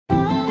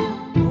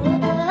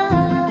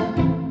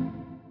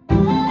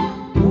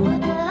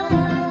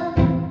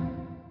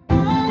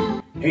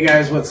Hey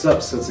guys, what's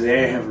up? So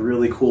today I have a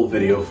really cool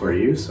video for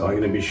you. So I'm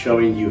going to be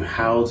showing you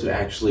how to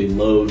actually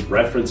load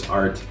reference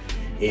art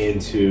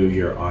into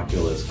your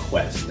Oculus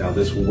Quest. Now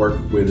this will work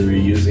whether you're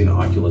using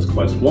Oculus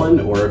Quest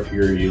 1 or if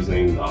you're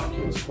using the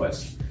Oculus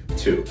Quest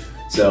 2.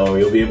 So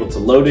you'll be able to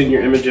load in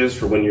your images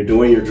for when you're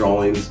doing your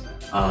drawings.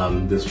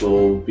 This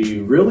will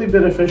be really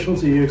beneficial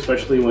to you,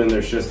 especially when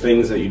there's just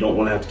things that you don't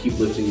want to have to keep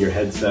lifting your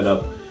headset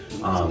up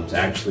to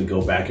actually go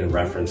back and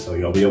reference. So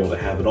you'll be able to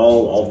have it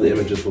all the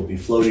images will be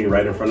floating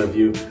right in front of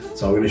you.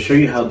 So I'm going to show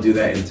you how to do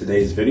that in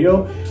today's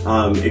video.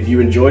 If you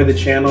enjoy the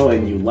channel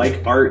and you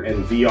like art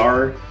and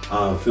VR,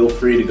 feel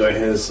free to go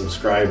ahead and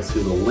subscribe to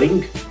the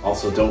link.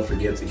 Also, don't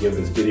forget to give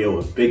this video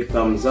a big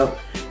thumbs up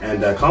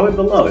and comment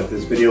below if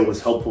this video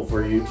was helpful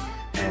for you.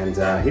 And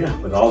yeah,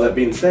 with all that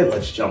being said,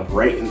 let's jump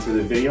right into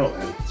the video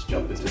and let's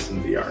jump into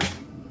some VR.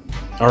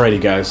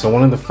 Alrighty guys, so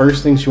one of the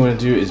first things you want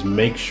to do is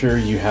make sure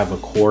you have a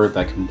cord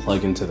that can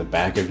plug into the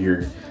back of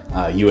your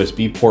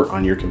USB port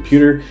on your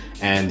computer,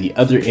 and the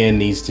other end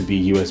needs to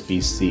be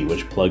USB-C,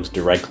 which plugs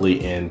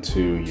directly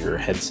into your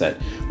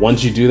headset.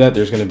 Once you do that,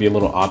 there's going to be a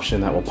little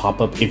option that will pop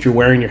up. If you're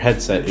wearing your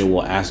headset, it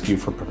will ask you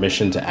for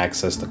permission to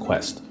access the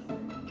Quest.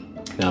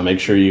 Now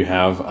make sure you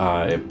have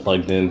it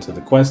plugged into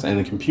the Quest and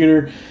the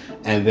computer,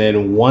 and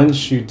then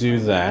once you do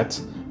that,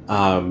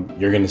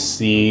 you're going to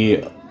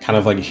see kind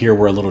of like here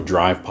where a little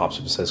drive pops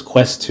up. It says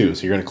Quest 2.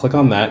 So you're going to click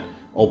on that,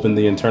 open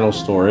the internal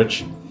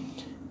storage,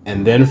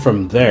 and then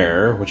from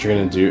there, what you're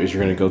going to do is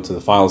you're going to go to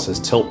the file that says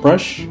Tilt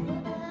Brush,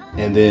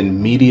 and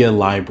then Media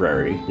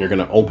Library. You're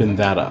going to open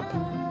that up.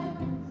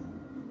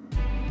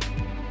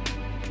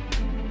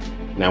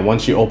 Now,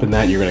 once you open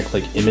that, you're going to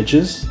click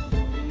Images,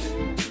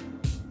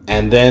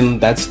 and then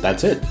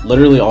that's it.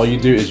 Literally, all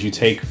you do is you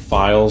take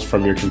files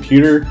from your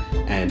computer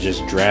and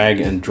just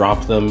drag and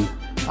drop them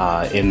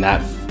in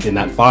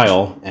that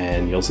file,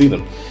 and you'll see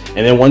them.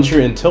 And then once you're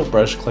in Tilt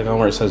Brush, click on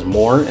where it says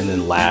More and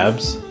then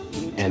Labs,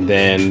 and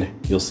then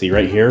you'll see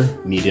right here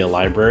Media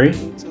Library,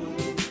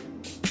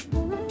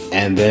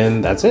 and then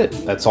that's it.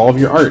 That's all of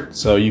your art.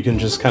 So you can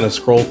just kind of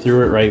scroll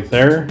through it right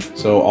there.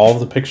 So all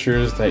of the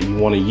pictures that you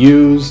want to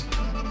use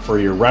for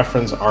your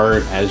reference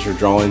art as you're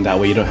drawing, that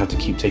way you don't have to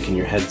keep taking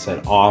your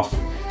headset off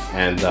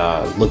and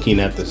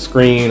looking at the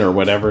screen or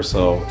whatever.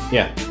 So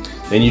yeah,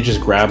 then you just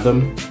grab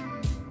them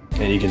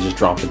and you can just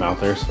drop them out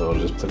there. So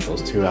just put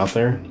those two out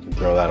there, you can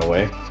throw that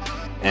away,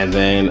 and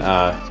then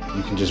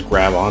you can just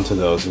grab onto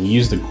those and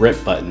use the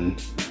grip button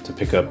to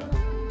pick up.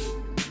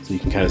 So you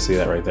can kind of see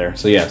that right there.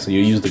 So yeah, so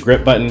you use the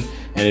grip button,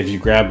 and if you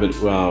grab it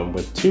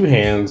with two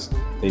hands,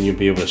 then you'll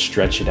be able to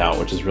stretch it out,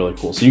 which is really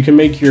cool. So you can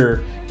make your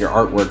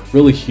artwork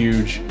really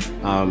huge.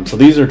 So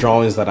these are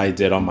drawings that I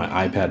did on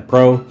my iPad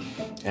Pro,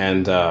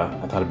 and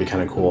I thought it'd be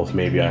kind of cool if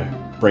maybe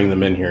I bring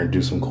them in here and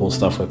do some cool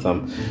stuff with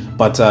them.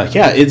 But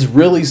yeah, it's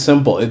really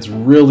simple. It's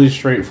really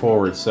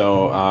straightforward.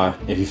 So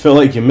if you feel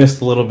like you missed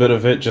a little bit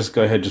of it, just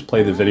go ahead, just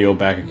play the video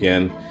back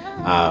again.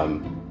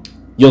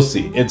 You'll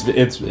see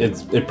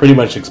it pretty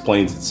much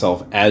explains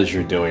itself as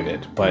you're doing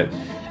it. But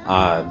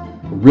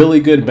really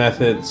good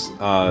methods,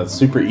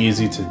 super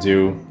easy to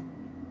do.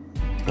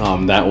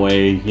 That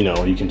way, you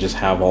know, you can just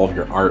have all of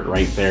your art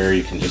right there.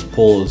 You can just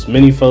pull as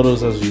many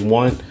photos as you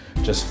want,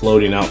 just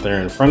floating out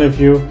there in front of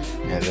you,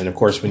 and then of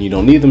course when you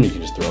don't need them, you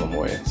can just throw them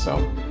away. So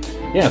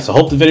yeah, so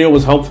hope the video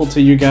was helpful to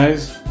you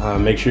guys.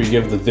 Make sure you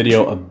give the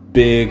video a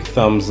big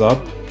thumbs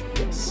up.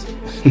 Yes,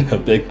 a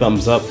big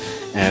thumbs up.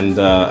 And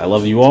I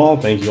love you all.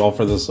 Thank you all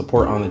for the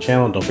support on the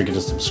channel. Don't forget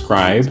to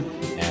subscribe,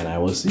 and I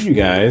will see you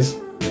guys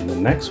in the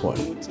next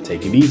one.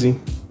 Take it easy.